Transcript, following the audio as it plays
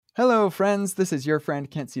Hello, friends. This is your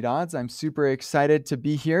friend Kent Dodds. I'm super excited to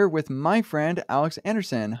be here with my friend Alex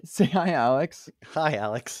Anderson. Say hi, Alex. Hi,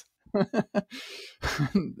 Alex.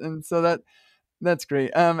 And so that's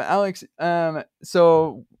great. Alex,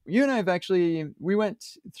 so you and I have actually we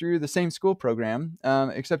went through the same school program,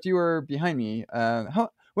 except you were behind me.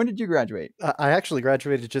 When did you graduate? I actually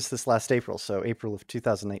graduated just this last April, so April of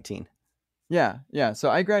 2019. Yeah. So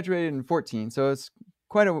I graduated in 14, so it's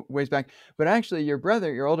quite a ways back. But actually,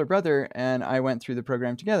 your older brother, and I went through the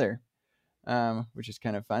program together, which is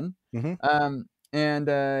kind of fun. hmm And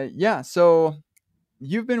yeah, so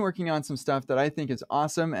you've been working on some stuff that I think is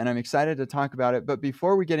awesome, and I'm excited to talk about it. But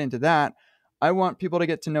before we get into that, I want people to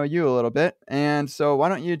get to know you a little bit. And so, why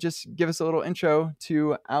don't you just give us a little intro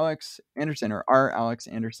to Alex Anderson, or our Alex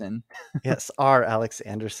Anderson? Yes, R. Alex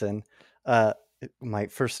Anderson. Uh, my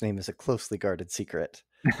first name is a closely guarded secret.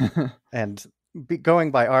 And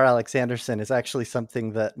going by R. Alex Anderson is actually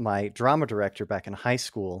something that my drama director back in high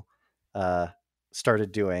school uh,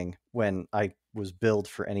 started doing when I was billed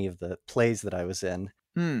for any of the plays that I was in.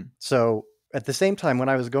 Hmm. So at the same time, when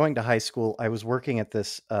I was going to high school, I was working at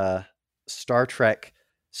this Star Trek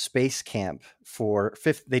space camp for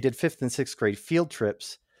fifth. They did fifth and sixth grade field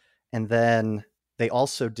trips, and then they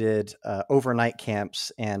also did overnight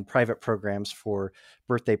camps and private programs for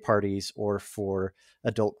birthday parties or for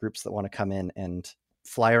adult groups that want to come in and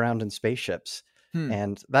fly around in spaceships. Hmm.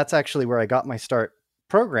 And that's actually where I got my start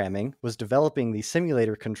programming, was developing these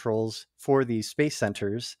simulator controls for these space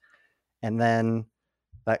centers. And then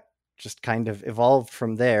that just kind of evolved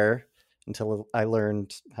from there until I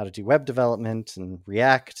learned how to do web development and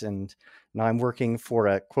React. And now I'm working for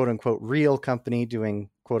a quote unquote real company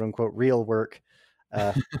doing quote unquote real work.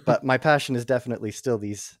 But my passion is definitely still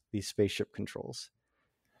these spaceship controls.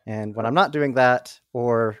 And when I'm not doing that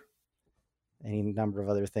or any number of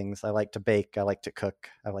other things, I like to bake, I like to cook,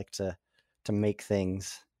 I like to make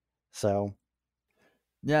things. So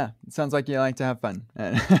Yeah, it sounds like you like to have fun.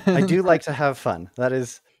 I do like to have fun. That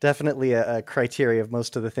is definitely a criteria of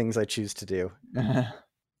most of the things I choose to do.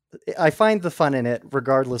 I find the fun in it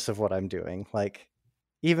regardless of what I'm doing. Like,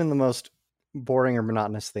 even the most boring or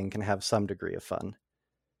monotonous thing can have some degree of fun.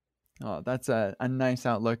 Oh, that's a nice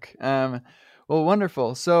outlook. Well,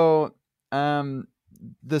 wonderful. So, um,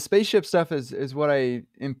 the spaceship stuff is what I,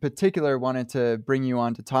 in particular, wanted to bring you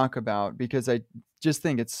on to talk about because I just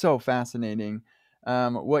think it's so fascinating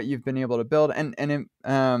what you've been able to build, and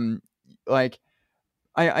like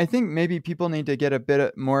I think maybe people need to get a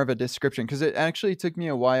bit more of a description because it actually took me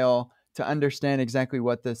a while to understand exactly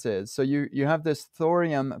what this is. So you have this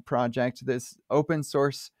Thorium project, this open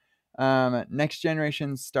source next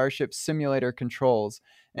generation Starship simulator controls.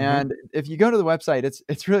 hmm And if you go to the website,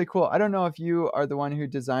 it's really cool. I don't know if you are the one who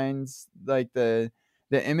designs like the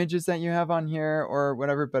images that you have on here or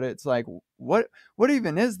whatever, but it's like what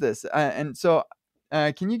even is this? And so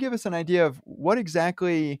can you give us an idea of what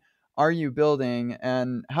exactly are you building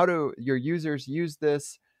and how do your users use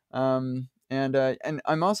this? And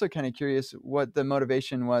I'm also kind of curious what the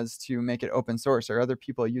motivation was to make it open source or other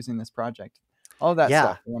people using this project. All that stuff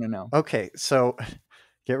Yeah. I want to know. Okay. So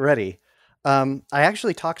get ready. I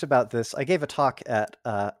actually talked about this. I gave a talk at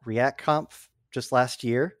React Conf just last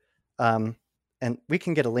year. Um, and we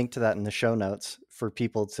can get a link to that in the show notes for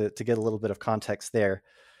people to get a little bit of context there.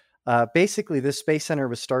 Basically, this space center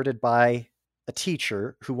was started by a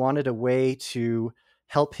teacher who wanted a way to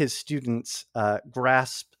help his students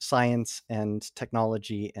grasp science and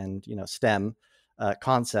technology and STEM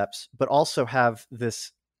concepts, but also have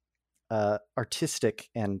this artistic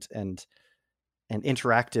and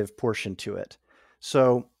interactive portion to it.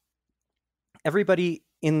 So everybody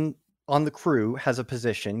in on the crew has a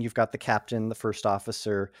position. You've got the captain, the first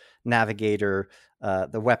officer, navigator,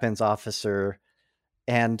 the weapons officer,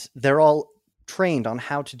 and they're all trained on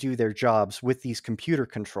how to do their jobs with these computer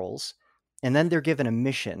controls. And then they're given a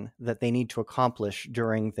mission that they need to accomplish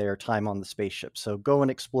during their time on the spaceship. So go and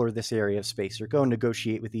explore this area of space, or go and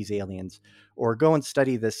negotiate with these aliens, or go and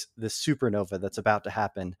study this supernova that's about to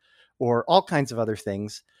happen, or all kinds of other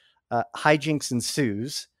things. Hijinks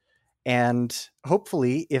ensues, and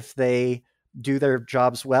hopefully, if they do their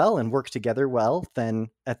jobs well and work together well, then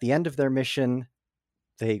at the end of their mission,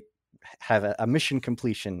 they have a mission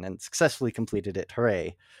completion and successfully completed it.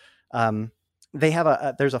 Hooray! Um, they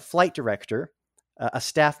have there's a flight director, a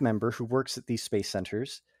staff member who works at these space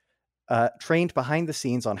centers, trained behind the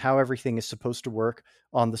scenes on how everything is supposed to work,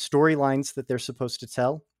 on the storylines that they're supposed to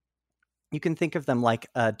tell. You can think of them like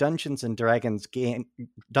Dungeons and Dragons game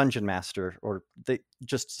dungeon master, or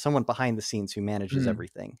just someone behind the scenes who manages Mm,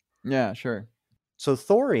 everything. yeah, sure. So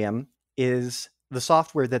Thorium is the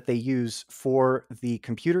software that they use for the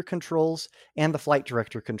computer controls and the flight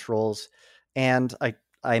director controls. And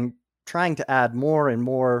I'm trying to add more and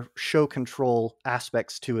more show control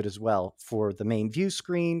aspects to it as well, for the main view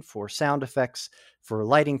screen, for sound effects, for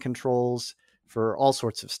lighting controls, for all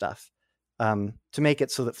sorts of stuff, to make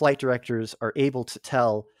it so that flight directors are able to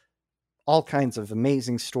tell all kinds of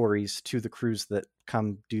amazing stories to the crews that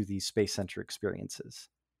come do these Space Center experiences.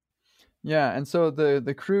 Yeah, and so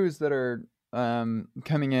the crews that are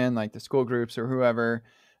coming in, like the school groups or whoever,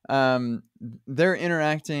 they're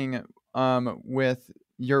interacting with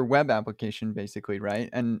your web application basically, right?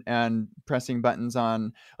 And pressing buttons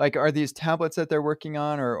on, like, are these tablets that they're working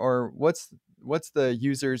on, or what's the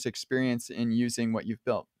user's experience in using what you've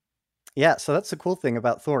built? Yeah, so that's the cool thing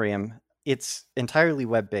about Thorium. It's entirely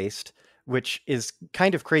web based, which is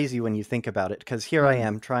kind of crazy when you think about it, because here I Mm,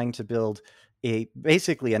 am trying to build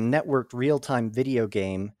basically a networked real time video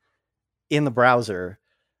game in the browser,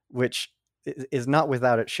 which is not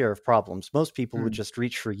without its share of problems. Most people would mm, just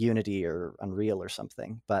reach for Unity or Unreal or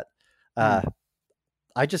something, but uh, mm,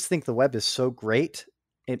 I just think the web is so great.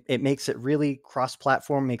 It makes it really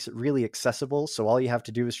cross-platform, makes it really accessible. So all you have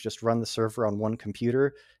to do is just run the server on one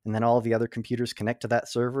computer, and then all of the other computers connect to that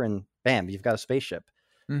server, and bam, you've got a spaceship.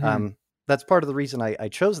 mm-hmm. That's part of the reason I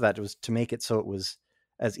chose that, was to make it so it was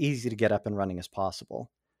as easy to get up and running as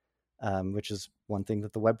possible, which is one thing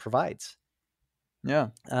that the web provides. Yeah.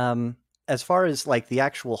 Um, as far as like the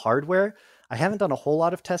actual hardware, I haven't done a whole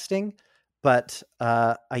lot of testing, but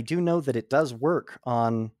I do know that it does work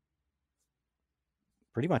on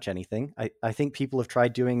pretty much anything. I think people have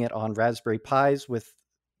tried doing it on Raspberry Pis with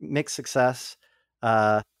mixed success.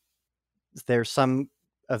 Uh, there's some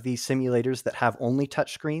of these simulators that have only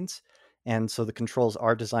touchscreens, and so the controls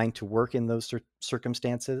are designed to work in those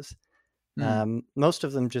circumstances. Mm, Most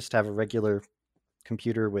of them just have a regular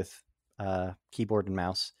computer with keyboard and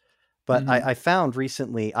mouse. But mm-hmm. I found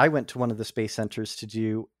recently, I went to one of the space centers to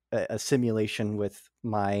do a simulation with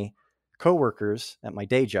my coworkers at my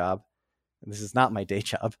day job. This is not my day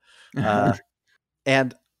job. Uh,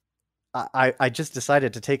 and I just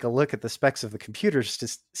decided to take a look at the specs of the computers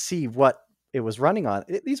to see what it was running on.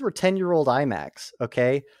 These were 10-year-old iMacs,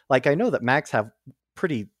 okay? Like, I know that Macs have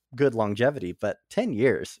pretty good longevity, but 10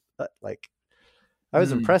 years, like, I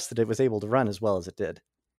was Mm. impressed that it was able to run as well as it did.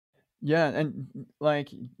 Yeah, and like,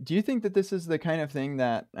 do you think that this is the kind of thing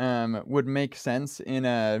that would make sense in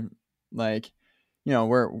a, like,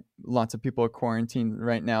 where lots of people are quarantined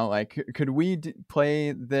right now? Like, could we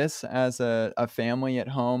play this as a family at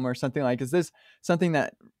home or something? Like, is this something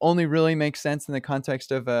that only really makes sense in the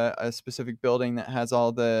context of a specific building that has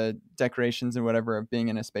all the decorations and whatever of being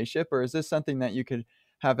in a spaceship, or is this something that you could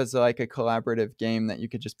have as like a collaborative game that you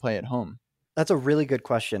could just play at home? That's a really good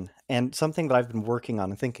question, and something that I've been working on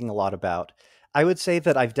and thinking a lot about. I would say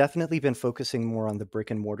that I've definitely been focusing more on the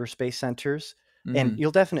brick and mortar space centers, and Mm-hmm.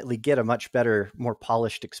 you'll definitely get a much better, more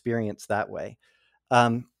polished experience that way.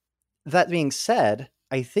 Um, that being said,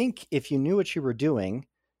 I think if you knew what you were doing,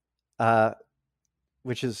 uh,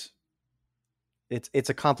 which is it's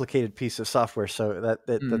a complicated piece of software, so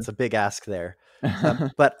that's a big ask there.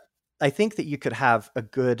 But I think that you could have a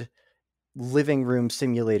good living room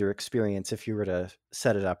simulator experience if you were to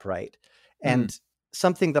set it up right. Mm. And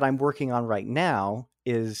something that I'm working on right now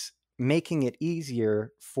is making it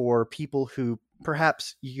easier for people who,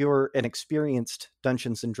 perhaps you're an experienced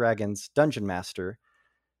Dungeons and Dragons dungeon master.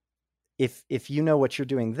 If you know what you're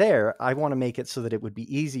doing there, I want to make it so that it would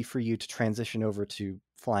be easy for you to transition over to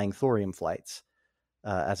flying thorium flights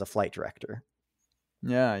as a flight director.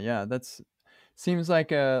 Yeah, yeah, that's seems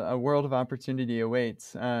like a world of opportunity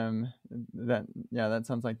awaits. That Yeah, that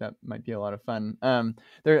sounds like that might be a lot of fun.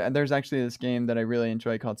 There's actually this game that I really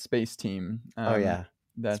enjoy called Space Team. Oh yeah,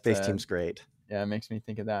 That Space Team's great. Yeah, it makes me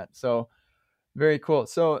think of that. So very cool.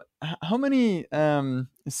 So how many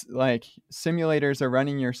like simulators are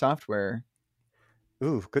running your software?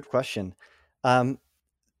 Ooh, good question. Um,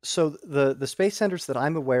 so the space centers that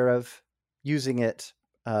I'm aware of using it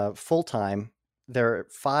full time, there are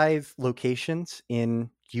 5 locations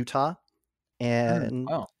in Utah, Mm, and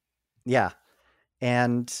wow. yeah,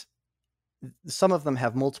 and some of them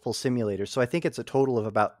have multiple simulators. So I think it's a total of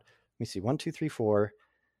about, let me see, 1, 2, 3, 4,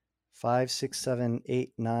 5, 6, 7,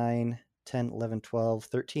 8, 9, 10, 11, 12,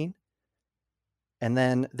 13. And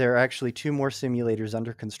then there are actually 2 more simulators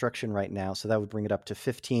under construction right now. So that would bring it up to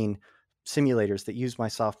 15 simulators that use my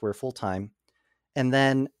software full time. And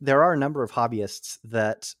then there are a number of hobbyists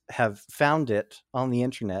that have found it on the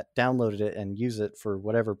internet, downloaded it, and use it for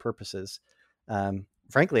whatever purposes.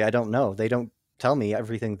 Frankly, I don't know. They don't tell me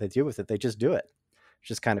everything they do with it. They just do it,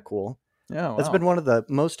 which is kind of cool. Yeah, That's wow. been one of the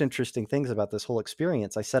most interesting things about this whole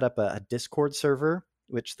experience. I set up a Discord server,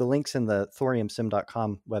 which the link's in the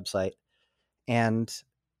thoriumsim.com website, and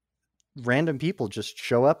random people just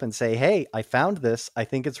show up and say, "Hey, I found this. I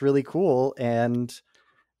think it's really cool." And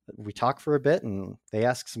we talk for a bit and they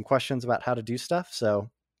ask some questions about how to do stuff.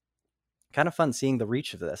 So kind of fun seeing the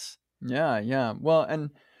reach of this. Yeah, yeah. Well,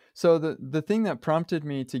 and so the thing that prompted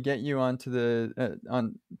me to get you onto the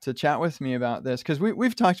on to chat with me about this, because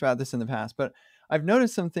we've talked about this in the past, but I've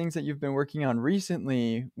noticed some things that you've been working on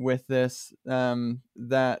recently with this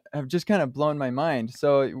that have just kind of blown my mind.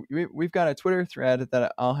 So we've got a Twitter thread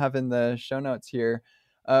that I'll have in the show notes here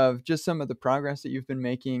of just some of the progress that you've been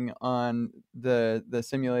making on the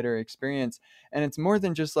simulator experience, and it's more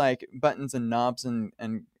than just like buttons and knobs and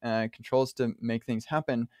controls to make things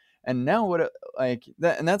happen. And now what like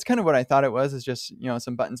that, and that's kind of what I thought it was, is just,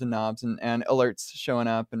 some buttons and knobs and alerts showing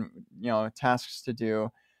up and, tasks to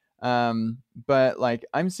do. But like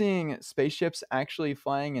I'm seeing spaceships actually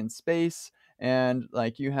flying in space, and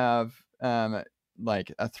like you have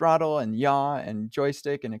like a throttle and yaw and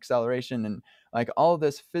joystick and acceleration and like all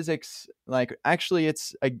this physics, like actually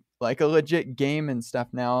it's like a legit game and stuff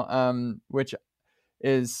now, which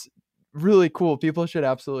is really cool. People should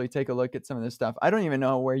absolutely take a look at some of this stuff. I don't even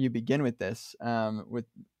know where you begin with this, with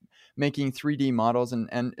making 3D models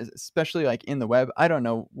and especially like in the web. I don't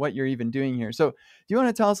know what you're even doing here. So, do you want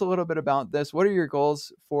to tell us a little bit about this? What are your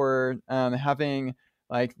goals for having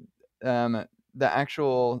like the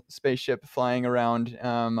actual spaceship flying around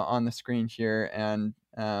on the screen here? And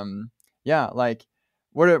yeah, like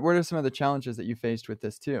what are some of the challenges that you faced with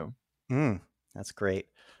this too? That's great.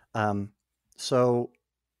 Um, so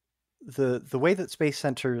the way that space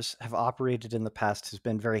centers have operated in the past has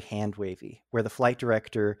been very hand wavy, where the flight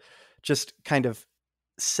director just kind of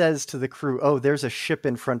says to the crew, "Oh, there's a ship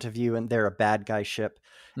in front of you, and they're a bad guy ship."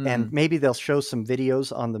 And Hmm. maybe they'll show some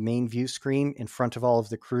videos on the main view screen in front of all of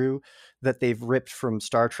the crew that they've ripped from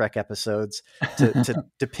Star Trek episodes to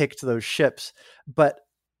depict those ships. But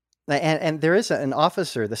and there is an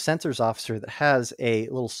officer, the sensors officer, that has a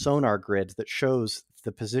little sonar grid that shows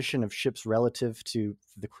the position of ships relative to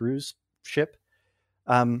the crew's ship.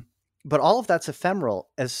 Um, but all of that's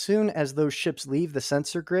ephemeral. As soon as those ships leave the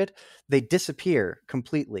sensor grid, they disappear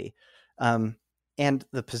completely. Um, and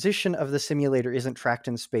the position of the simulator isn't tracked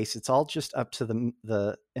in space. It's all just up to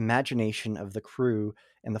the imagination of the crew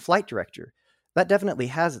and the flight director. That definitely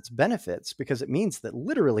has its benefits because it means that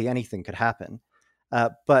literally anything could happen.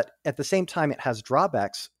 But at the same time, it has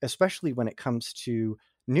drawbacks, especially when it comes to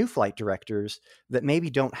new flight directors that maybe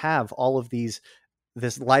don't have all of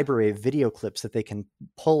this library of video clips that they can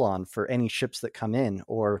pull on for any ships that come in.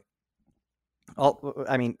 Or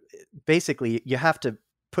I mean, basically you have to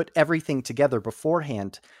put everything together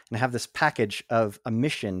beforehand and have this package of a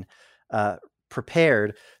mission uh,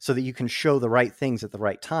 prepared so that you can show the right things at the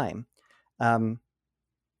right time. um,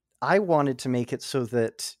 I wanted to make it so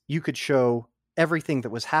that you could show everything that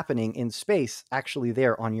was happening in space actually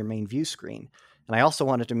there on your main view screen. And I also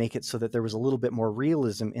wanted to make it so that there was a little bit more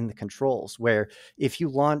realism in the controls, where if you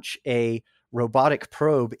launch a robotic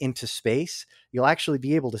probe into space, you'll actually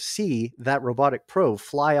be able to see that robotic probe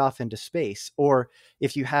fly off into space. Or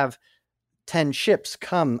if you have 10 ships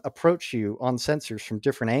come approach you on sensors from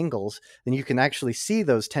different angles, then you can actually see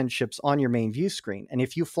those 10 ships on your main view screen. And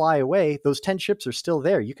if you fly away, those 10 ships are still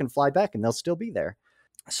there. You can fly back and they'll still be there.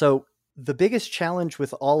 So the biggest challenge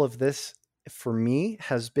with all of this for me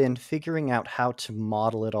has been figuring out how to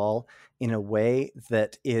model it all in a way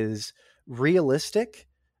that is realistic,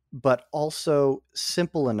 but also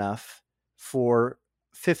simple enough for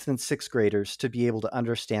fifth and sixth graders to be able to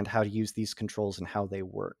understand how to use these controls and how they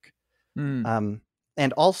work. Hmm. um,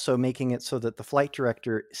 and also making it so that the flight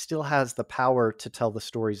director still has the power to tell the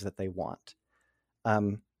stories that they want.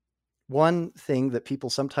 Um, one thing that people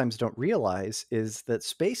sometimes don't realize is that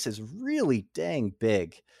space is really dang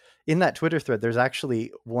big. In that Twitter thread, there's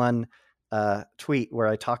actually one tweet where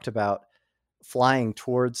I talked about flying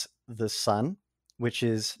towards the sun, which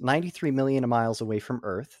is 93 million miles away from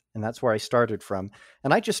Earth. And that's where I started from.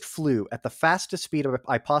 And I just flew at the fastest speed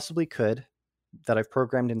I possibly could that I've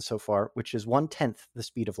programmed in so far, which is 1/10 the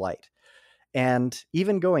speed of light. And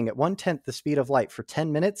even going at 1/10 the speed of light for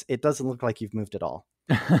 10 minutes, it doesn't look like you've moved at all.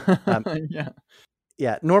 Um, Yeah.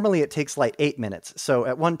 yeah, normally it takes like 8 minutes. So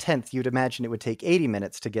at 1/10, you'd imagine it would take 80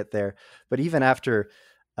 minutes to get there. But even after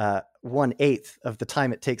 1/8 of the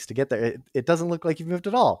time it takes to get there, it doesn't look like you've moved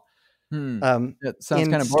at all. Hmm. Um, It sounds in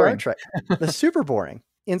kind of Star boring. Trek, that's super boring.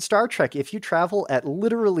 In Star Trek, if you travel at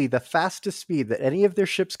literally the fastest speed that any of their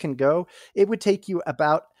ships can go, it would take you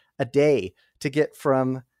about a day to get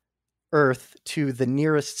from Earth to the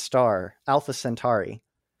nearest star, Alpha Centauri.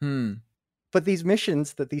 Hmm. But these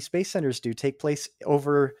missions that these space centers do take place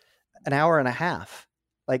over an hour and a half.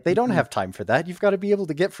 Like, they don't Mhm. have time for that. You've got to be able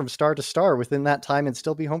to get from star to star within that time and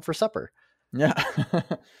still be home for supper. Yeah.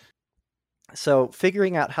 So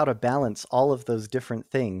figuring out how to balance all of those different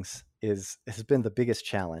things has been the biggest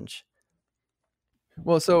challenge.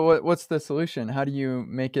 Well, so what's the solution? How do you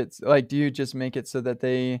make it like, do you just make it so that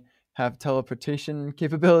they have teleportation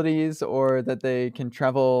capabilities or that they can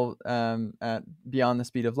travel at beyond the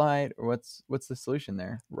speed of light, or what's the solution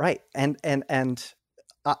there? Right. And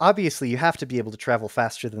obviously you have to be able to travel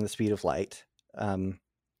faster than the speed of light.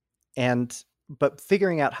 And but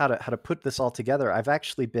figuring out how to put this all together, I've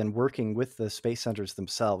actually been working with the space centers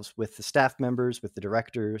themselves, with the staff members, with the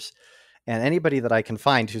directors, and anybody that I can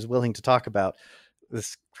find who's willing to talk about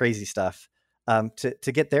this crazy stuff,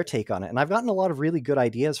 to get their take on it. And I've gotten a lot of really good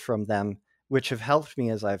ideas from them, which have helped me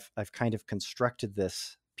as I've kind of constructed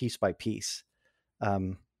this piece by piece.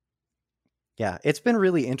 Um, yeah, it's been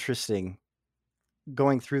really interesting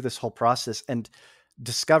going through this whole process and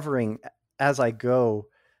discovering as I go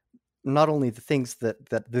not only the things that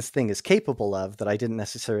this thing is capable of that I didn't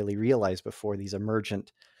necessarily realize before, these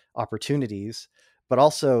emergent opportunities, but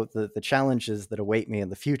also the challenges that await me in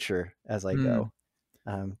the future as I Hmm. go.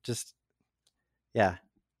 Just yeah,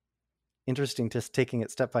 interesting, just taking it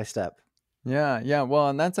step by step. Yeah, yeah. Well,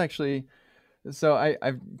 and that's actually, so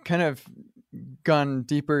I've kind of gone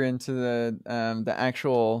deeper into the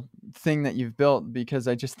actual thing that you've built because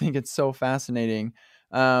I just think it's so fascinating.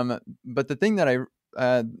 But the thing that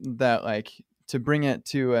that like to bring it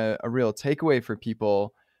to a real takeaway for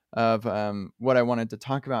people of what I wanted to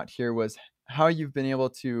talk about here was how you've been able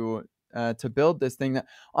to build this thing that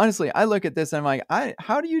honestly I look at this and I'm like, I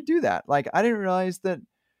how do you do that? Like I didn't realize that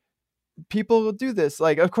people do this.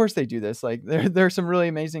 Like of course they do this. Like there's some really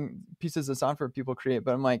amazing pieces of software people create,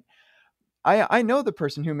 but I'm like, I know the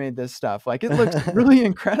person who made this stuff. Like it looks really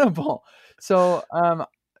incredible. So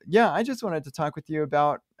yeah, I just wanted to talk with you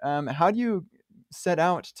about how do you set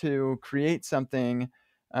out to create something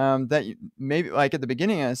that maybe like at the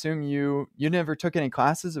beginning. I assume you never took any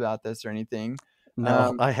classes about this or anything. No,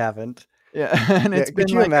 Um, I haven't. yeah, and Yeah, it's could been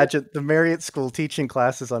you like imagine the Marriott School teaching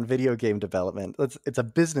classes on video game development? It's a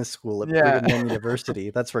business school at yeah. Brigham Young University.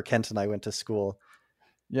 That's where Kent and I went to school.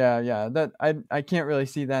 Yeah, yeah. That I can't really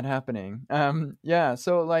see that happening. Yeah.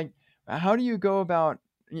 So like, how do you go about?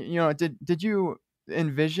 You know, did you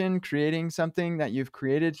envision creating something that you've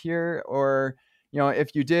created here, or you know,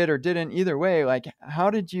 if you did or didn't, either way, like, how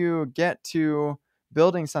did you get to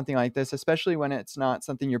building something like this, especially when it's not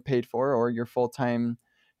something you're paid for or your full time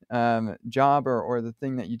job or the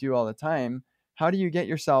thing that you do all the time? How do you get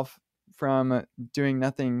yourself from doing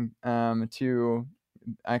nothing to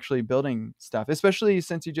actually building stuff, especially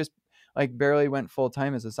since you just like barely went full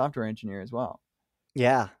time as a software engineer as well.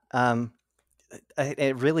 Yeah,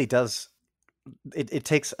 it really does. It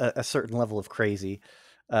takes a certain level of crazy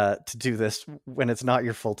to do this when it's not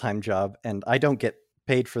your full time job. And I don't get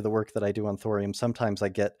paid for the work that I do on Thorium. Sometimes I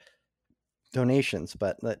get donations,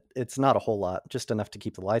 but it's not a whole lot, just enough to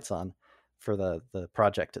keep the lights on for the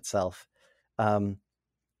project itself. Um,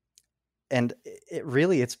 and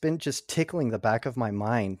it's been just tickling the back of my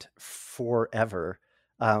mind forever.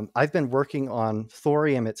 I've been working on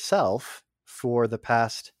Thorium itself for the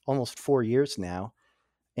past almost 4 years now,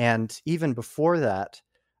 and even before that,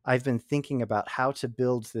 I've been thinking about how to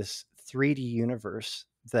build this 3D universe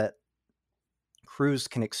that crews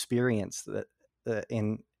can experience that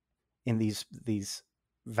in these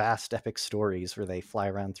vast epic stories where they fly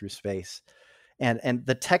around through space. And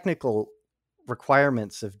the technical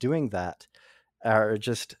requirements of doing that are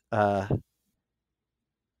just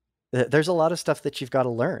there's a lot of stuff that you've got to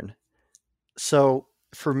learn. So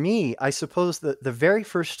for me, I suppose that the very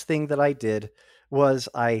first thing that I did was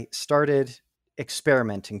I started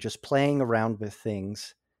experimenting, just playing around with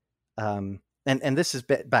things. And this is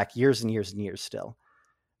back years and years and years still.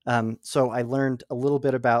 So I learned a little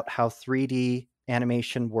bit about how 3D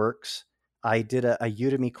animation works. I did a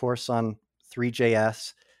Udemy course on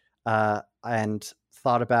 3JS, and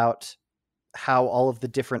thought about how all of the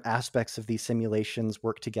different aspects of these simulations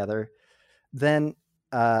work together. Then,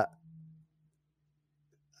 uh,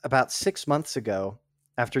 about 6 months ago,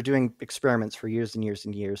 after doing experiments for years and years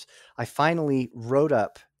and years, I finally wrote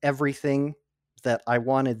up everything that I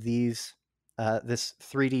wanted this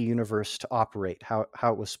 3D universe to operate, how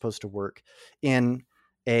it was supposed to work in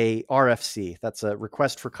a RFC. That's a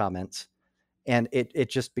request for comments. And it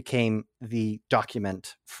just became the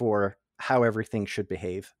document for how everything should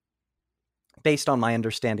behave based on my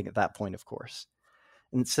understanding at that point, of course.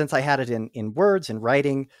 And since I had it in words and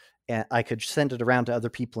writing and I could send it around to other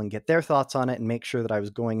people and get their thoughts on it and make sure that I was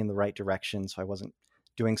going in the right direction, so I wasn't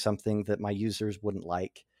doing something that my users wouldn't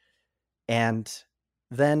like. And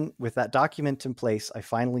then with that document in place, I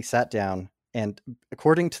finally sat down, and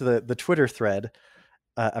according to the Twitter thread,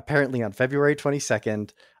 apparently on February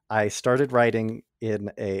 22nd, I started writing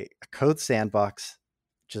in a code sandbox,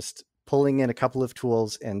 just pulling in a couple of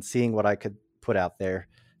tools and seeing what I could put out there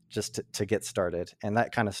just to get started. And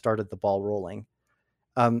that kind of started the ball rolling.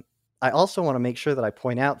 Um, I also want to make sure that I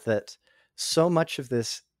point out that so much of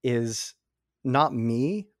this is not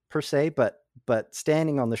me per se, but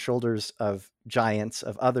standing on the shoulders of giants,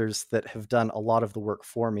 of others that have done a lot of the work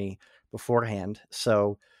for me beforehand.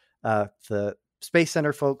 So the Space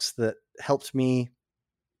Center folks that helped me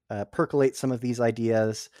percolate some of these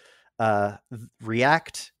ideas.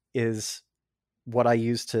 React is what I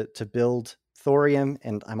use to build Thorium,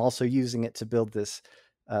 and I'm also using it to build this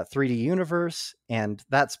 3D universe, and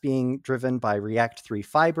that's being driven by React 3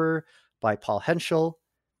 Fiber by Paul Henschel,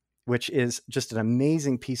 which is just an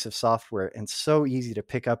amazing piece of software and so easy to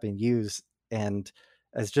pick up and use, and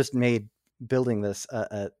has just made building this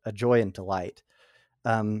a joy and delight.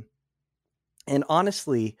 And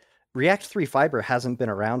honestly, React 3 Fiber hasn't been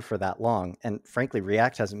around for that long. And frankly,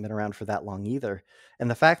 React hasn't been around for that long either. And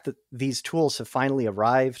the fact that these tools have finally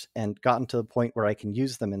arrived and gotten to the point where I can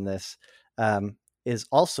use them in this is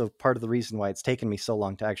also part of the reason why it's taken me so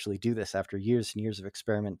long to actually do this after years and years of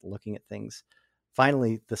experiment looking at things.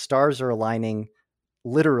 Finally, the stars are aligning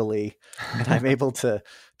literally, and I'm able to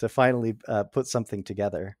finally put something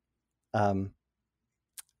together. And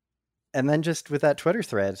then just with that Twitter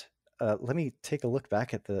thread, let me take a look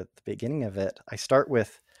back at the beginning of it. I start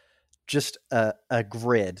with just a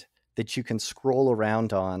grid that you can scroll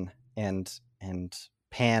around on and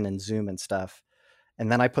pan and zoom and stuff.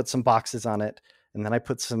 And then I put some boxes on it, and then I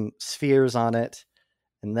put some spheres on it,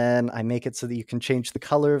 and then I make it so that you can change the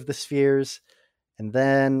color of the spheres. And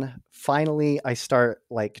then finally I start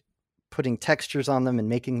like putting textures on them and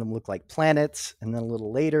making them look like planets. And then a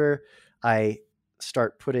little later, I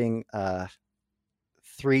start putting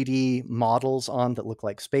 3D models on that look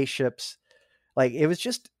like spaceships. Like it was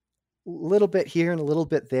just a little bit here and a little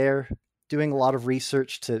bit there, doing a lot of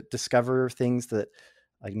research to discover things that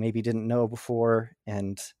I maybe didn't know before.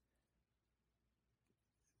 And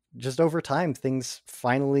just over time, things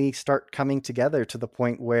finally start coming together to the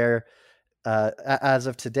point where, as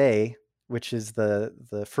of today, which is the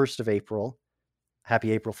 1st of April,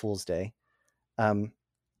 happy April Fool's Day,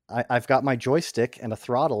 I've got my joystick and a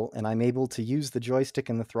throttle, and I'm able to use the joystick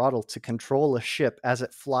and the throttle to control a ship as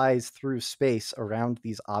it flies through space around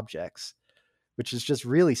these objects, which is just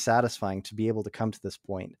really satisfying to be able to come to this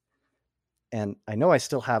point. And I know I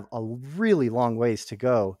still have a really long ways to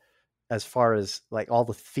go as far as like all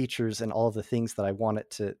the features and all of the things that I want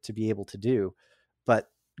it to be able to do. But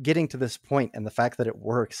getting to this point and the fact that it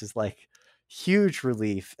works is like huge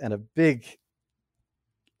relief and a big,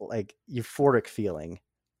 like, euphoric feeling.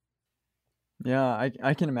 Yeah,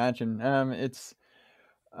 I can imagine. It's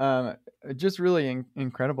um, just really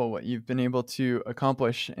incredible what you've been able to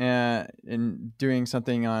accomplish in doing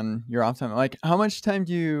something on your off time. Like, how much time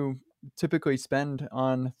do you typically spend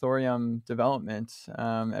on thorium development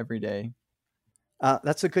every day?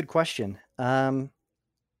 That's a good question.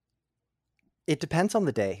 It depends on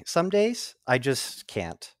the day. Some days I just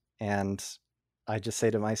can't. And I just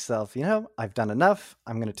say to myself, I've done enough.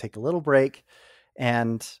 I'm going to take a little break,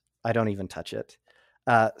 and I don't even touch it.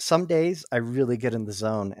 Some days I really get in the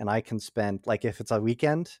zone, and I can spend, like, if it's a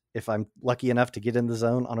weekend, if I'm lucky enough to get in the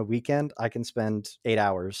zone on a weekend, I can spend 8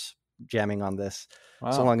 hours jamming on this,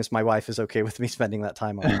 so Wow. long as my wife is okay with me spending that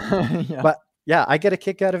time on it. Yeah. But yeah, I get a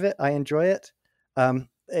kick out of it. I enjoy it.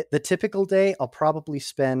 The typical day, I'll probably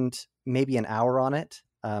spend maybe an hour on it.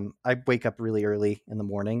 I wake up really early in the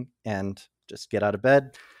morning and just get out of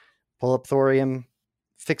bed, pull up Thorium,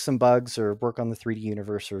 fix some bugs, or work on the 3D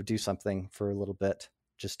universe, or do something for a little bit,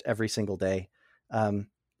 just every single day.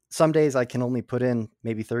 Some days I can only put in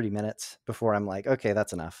maybe 30 minutes before I'm like, okay,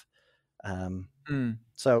 that's enough. Mm.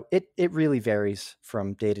 So it really varies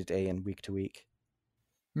from day to day and week to week.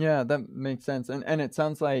 Yeah, that makes sense. And it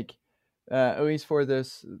sounds like at least for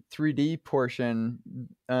this 3D portion,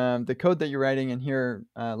 the code that you're writing in here,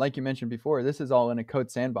 like you mentioned before, this is all in a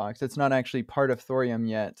code sandbox. It's not actually part of Thorium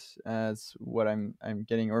yet, as what I'm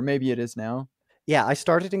getting, or maybe it is now. Yeah, I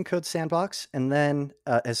started in Code Sandbox, and then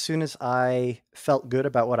as soon as I felt good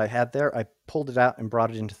about what I had there, I pulled it out and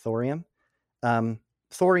brought it into Thorium. Um,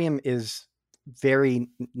 Thorium is very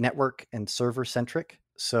network and server centric,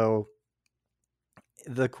 so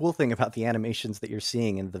the cool thing about the animations that you're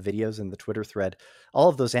seeing in the videos in the Twitter thread, all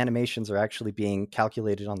of those animations are actually being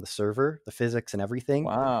calculated on the server, the physics and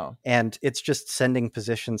everything. Wow. And it's just sending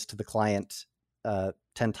positions to the client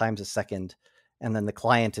 10 times a second. And then the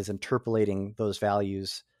client is interpolating those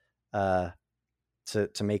values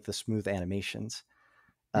to make the smooth animations.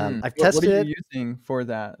 I've What are tested you it. using for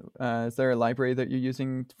that? Is there a library that you're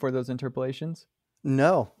using for those interpolations?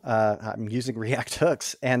 No, I'm using React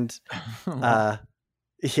hooks. And Wow. uh,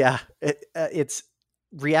 yeah, it's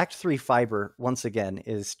React 3 Fiber, once again,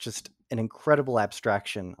 is just an incredible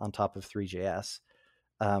abstraction on top of Three.js.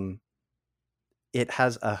 Um, it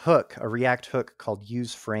has a hook, a React hook called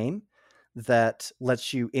useFrame that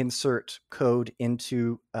lets you insert code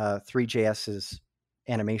into Three.js's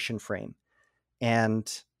animation frame.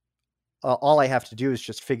 And all I have to do is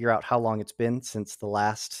just figure out how long it's been since the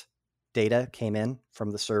last data came in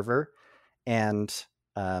from the server and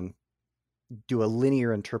do a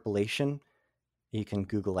linear interpolation. You can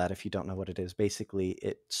Google that if you don't know what it is. Basically,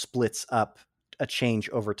 it splits up a change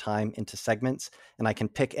over time into segments, and I can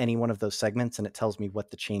pick any one of those segments, and it tells me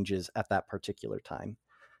what the change is at that particular time.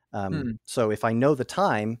 Hmm. So if I know the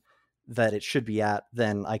time that it should be at,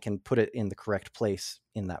 then I can put it in the correct place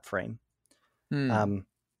in that frame. Hmm. Um,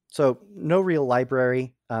 so no real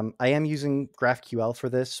library. I am using GraphQL for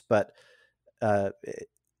this, but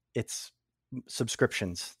it's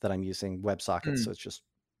subscriptions that I'm using, WebSockets. So Hmm. it's just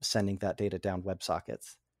sending that data down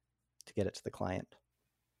WebSockets to get it to the client.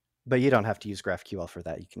 But you don't have to use GraphQL for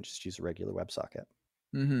that. You can just use a regular WebSocket.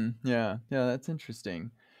 Yeah. Yeah. That's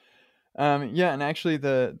interesting. Yeah, and actually,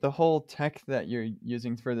 the whole tech that you're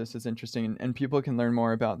using for this is interesting, and people can learn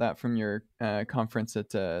more about that from your conference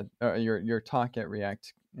at your talk at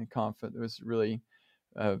React Conf. It was really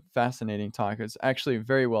a fascinating talk. It was actually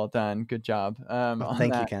very well done. Good job Oh, on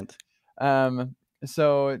thank you, that. Kent. Um,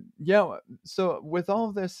 so yeah, so with all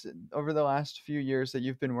of this over the last few years that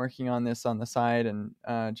you've been working on this on the side and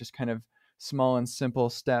just kind of small and simple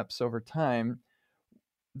steps over time,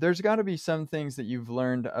 there's got to be some things that you've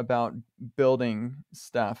learned about building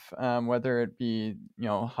stuff, whether it be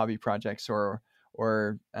hobby projects or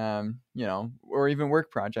even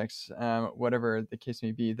work projects, whatever the case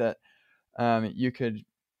may be, that you could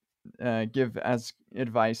give as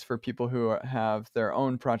advice for people who have their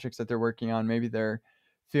own projects that they're working on. Maybe they're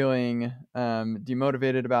feeling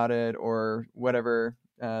demotivated about it or whatever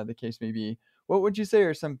the case may be. What would you say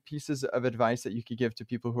are some pieces of advice that you could give to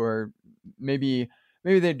people who are maybe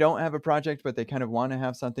they don't have a project, but they kind of want to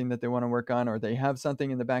have something that they want to work on, or they have something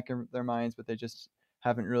in the back of their minds, but they just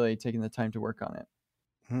haven't really taken the time to work on it?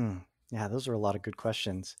 Hmm. Yeah, those are a lot of good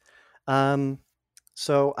questions. Um,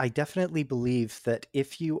 so I definitely believe that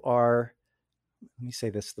if you are, let me say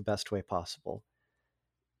this the best way possible.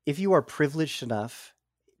 If you are privileged enough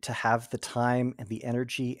to have the time and the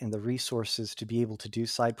energy and the resources to be able to do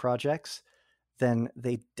side projects, then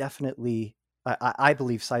they definitely, I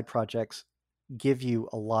believe side projects give you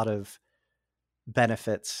a lot of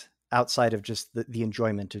benefits outside of just the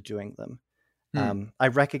enjoyment of doing them. Hmm. I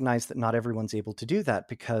recognize that not everyone's able to do that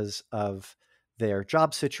because of their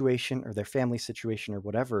job situation or their family situation or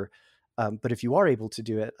whatever. But if you are able to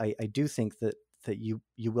do it, I do think that you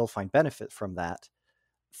will find benefit from that.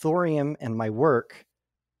 Thorium and my work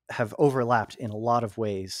have overlapped in a lot of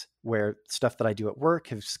ways where stuff that I do at work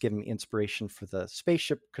has given me inspiration for the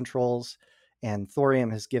spaceship controls, and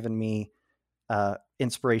Thorium has given me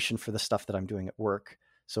inspiration for the stuff that I'm doing at work.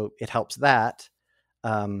 So it helps that.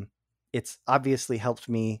 Um, it's obviously helped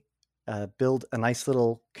me build a nice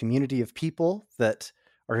little community of people that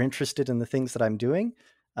are interested in the things that I'm doing,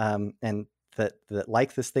 and that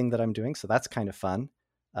like this thing that I'm doing. So that's kind of fun.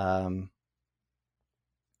 Um,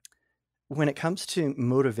 when it comes to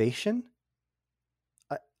motivation,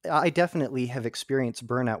 I definitely have experienced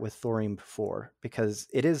burnout with Thorium before because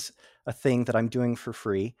it is a thing that I'm doing for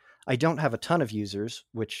free. I don't have a ton of users,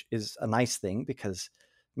 which is a nice thing because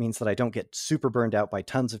it means that I don't get super burned out by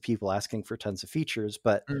tons of people asking for tons of features.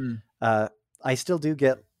 But Mm. uh, I still do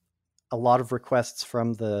get a lot of requests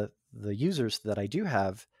from the users that I do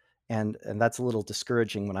have, and that's a little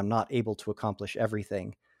discouraging when I'm not able to accomplish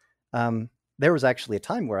everything. Um, there was actually a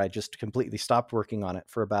time where I just completely stopped working on it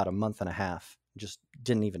for about a month and a half, just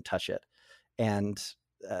didn't even touch it. And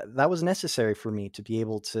that was necessary for me to be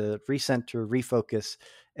able to recenter, refocus,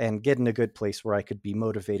 and get in a good place where I could be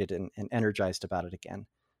motivated and energized about it again.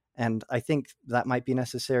 And I think that might be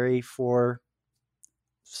necessary for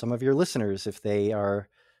some of your listeners if they are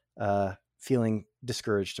feeling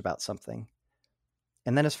discouraged about something.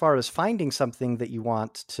 And then as far as finding something that you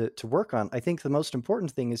want to work on, I think the most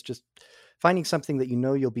important thing is just finding something that you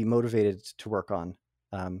know you'll be motivated to work on.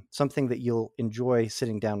 something that you'll enjoy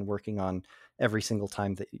sitting down working on every single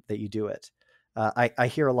time that you do it. I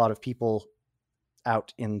hear a lot of people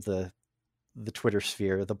out in the Twitter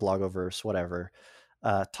sphere, the blogoverse, whatever,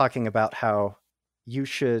 talking about how you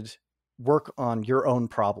should work on your own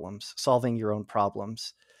problems, solving your own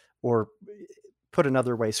problems, or put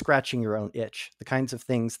another way, scratching your own itch, the kinds of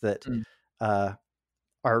things that Mm.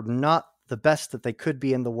 are not the best that they could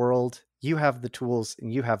be in the world. You have the tools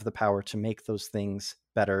and you have the power to make those things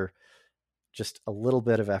better. Just a little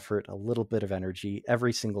bit of effort, a little bit of energy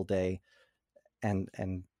every single day, and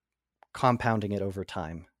compounding it over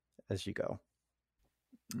time as you go.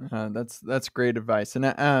 That's great advice.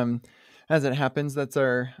 And as it happens, that's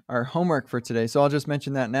our homework for today. So I'll just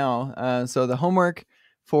mention that now. So the homework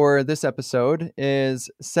for this episode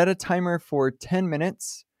is set a timer for 10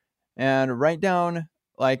 minutes and write down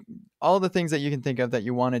like all the things that you can think of that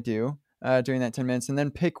you want to do during that 10 minutes, and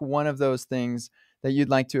then pick one of those things that you'd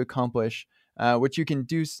like to accomplish, which you can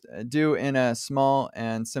do in a small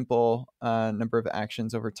and simple number of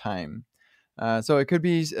actions over time. So it could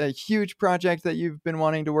be a huge project that you've been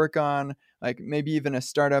wanting to work on, like maybe even a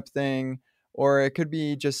startup thing, or it could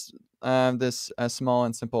be just this small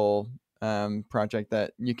and simple project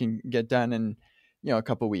that you can get done in a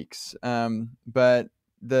couple weeks. But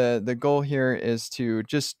the goal here is to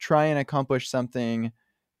just try and accomplish something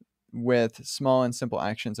with small and simple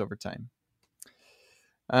actions over time.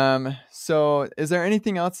 So is there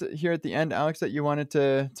anything else here at the end, Alex, that you wanted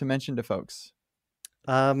to mention to folks?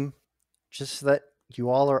 Just that you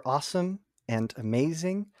all are awesome and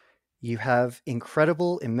amazing. You have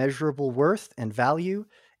incredible, immeasurable worth and value.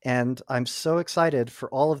 And I'm so excited for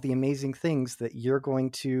all of the amazing things that you're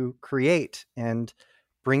going to create and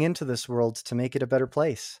bring into this world to make it a better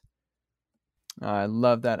place. I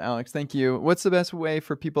love that, Alex. Thank you. What's the best way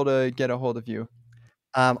for people to get a hold of you?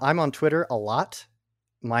 I'm on Twitter a lot.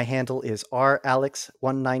 My handle is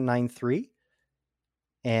ralex1993.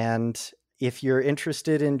 And if you're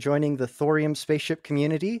interested in joining the Thorium Spaceship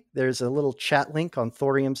community, there's a little chat link on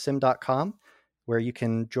thoriumsim.com where you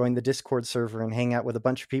can join the Discord server and hang out with a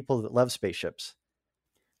bunch of people that love spaceships.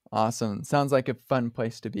 Awesome. Sounds like a fun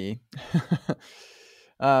place to be.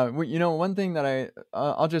 One thing that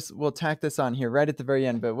we'll tack this on here right at the very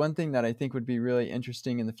end, but one thing that I think would be really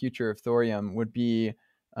interesting in the future of Thorium would be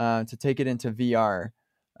to take it into VR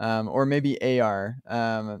or maybe AR.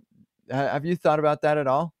 Have you thought about that at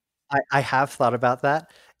all? I have thought about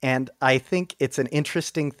that, and I think it's an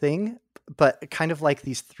interesting thing, but kind of like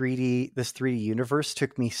this 3D universe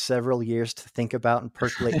took me several years to think about and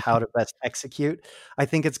percolate how to best execute. I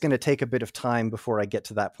think it's going to take a bit of time before I get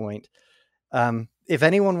to that point. If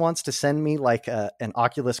anyone wants to send me like an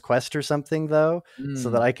Oculus Quest or something, though, so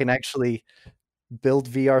that I can actually build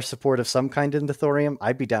VR support of some kind into Thorium,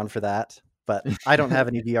 I'd be down for that. But I don't have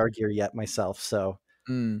any VR gear yet myself, so.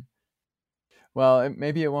 Well,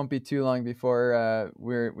 maybe it won't be too long before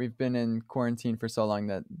we've been in quarantine for so long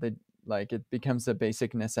that it becomes a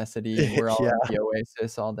basic necessity, and we're all in the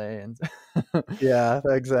Oasis all day. And yeah,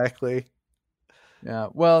 exactly. Yeah.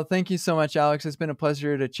 Well, thank you so much, Alex. It's been a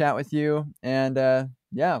pleasure to chat with you, and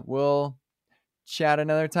yeah, we'll chat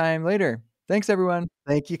another time later. Thanks, everyone.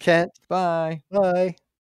 Thank you, Kent. Bye. Bye.